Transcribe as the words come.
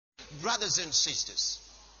brothers and sisters,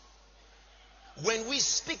 when we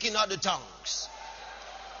speak in other tongues,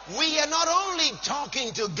 we are not only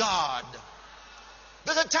talking to God.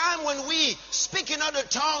 There's a time when we speak in other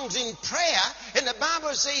tongues in prayer, and the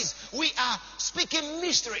Bible says we are speaking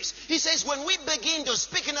mysteries. He says when we begin to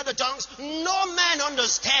speak in other tongues, no man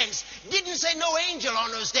understands. Didn't say no angel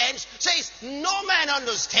understands. Says no man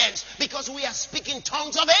understands, because we are speaking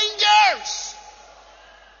tongues of angels.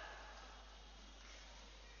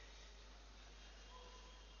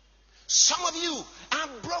 Some of you are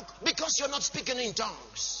broke because you're not speaking in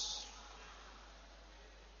tongues.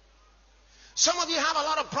 Some of you have a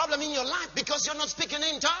lot of problem in your life because you're not speaking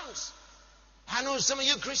in tongues. I know some of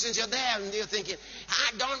you Christians, you're there and you're thinking,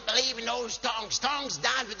 I don't believe in those tongues. Tongues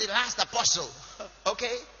died with the last apostle.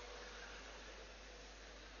 Okay?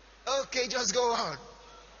 Okay, just go on.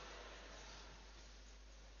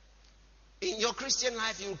 In your Christian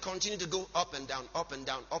life, you'll continue to go up and down, up and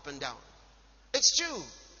down, up and down. It's true.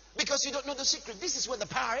 Because you don't know the secret. This is where the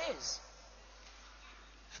power is.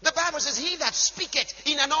 The Bible says, he that speaketh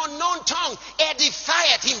in an unknown tongue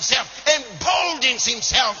edifieth himself, emboldens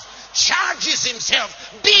himself, charges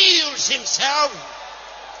himself, builds himself.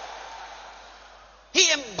 He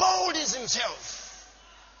emboldens himself.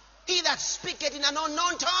 He that speaketh in an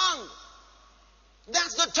unknown tongue.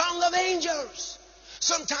 That's the tongue of angels.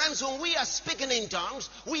 Sometimes when we are speaking in tongues,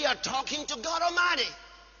 we are talking to God Almighty.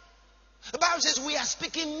 The Bible says we are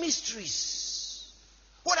speaking mysteries.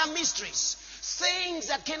 What are mysteries? Things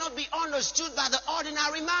that cannot be understood by the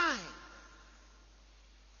ordinary mind.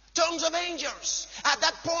 Tongues of angels. At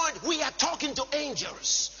that point, we are talking to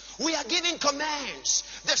angels. We are giving commands.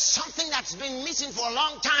 There's something that's been missing for a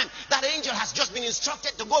long time. That angel has just been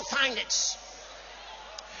instructed to go find it.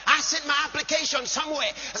 I sent my application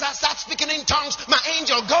somewhere. As I start speaking in tongues, my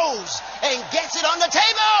angel goes and gets it on the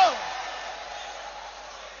table.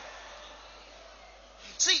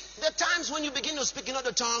 See, there are times when you begin to speak in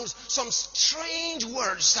other tongues, some strange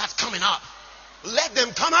words start coming up. Let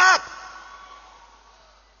them come up.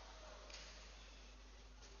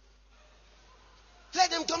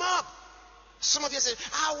 Let them come up. Some of you say,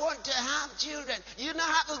 I want to have children. You're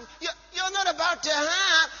not about to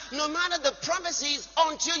have, no matter the prophecies,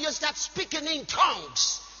 until you start speaking in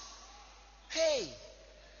tongues. Hey.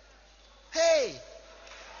 Hey.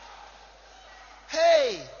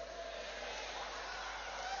 Hey.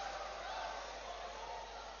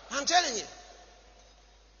 I'm telling you.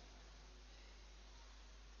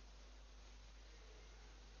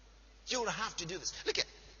 You'll have to do this. Look at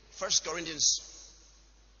 1 Corinthians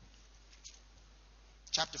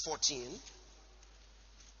chapter 14.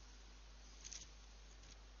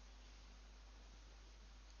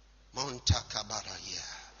 Montakabaraya.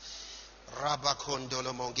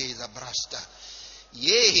 Rabakondolo mongeza brasta.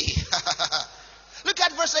 Yay. Look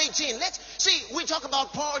at verse 18. Let's see, we talk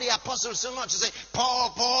about Paul the apostle so much. You say,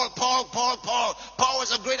 Paul. Paul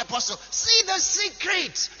was a great apostle. See the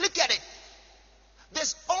secret. Look at it.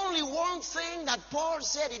 There's only one thing that Paul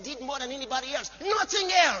said he did more than anybody else.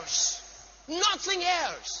 Nothing else. Nothing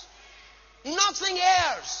else. Nothing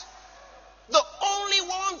else. The only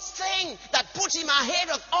one thing that puts him ahead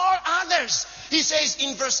of all others. He says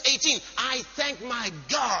in verse 18, I thank my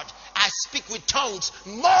God I speak with tongues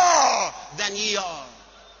more than ye all.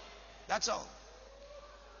 That's all.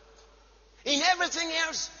 In everything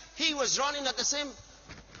else, he was running at the same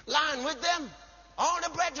line with them. All the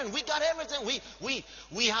brethren, we got everything.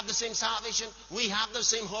 We have the same salvation. We have the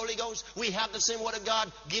same Holy Ghost. We have the same Word of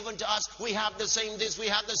God given to us. We have the same this. We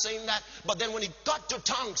have the same that. But then when he got to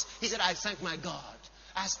tongues, he said, I thank my God.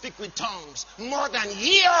 I speak with tongues more than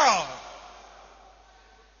ye all.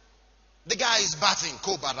 The guy is bathing.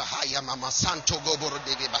 Kobarahaya mama santo goboro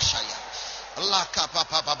dege bashaya. La kapa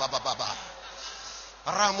papa baba baba.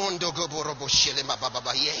 Ramondo goboro boshele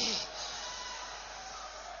mababa ye.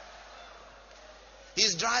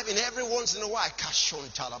 He's driving every once in a while. Kashon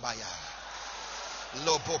talabaya.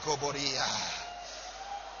 Lopoko boria.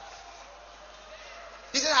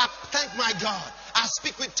 He said, I thank my God. I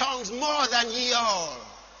speak with tongues more than ye all.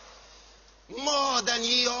 More than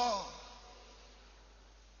ye all.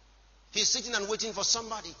 He's sitting and waiting for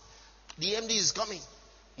somebody. The MD is coming.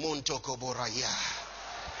 Montoko boraya.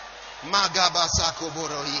 Magabasako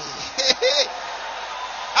boroye.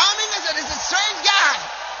 I mean, listen, it's a strange guy.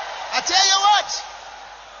 I tell you what.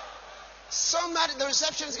 Somebody, the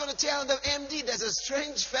reception is going to tell the MD there's a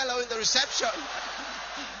strange fellow in the reception.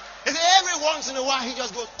 And every once in a while he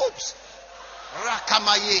just goes, oops.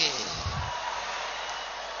 Rakamaye.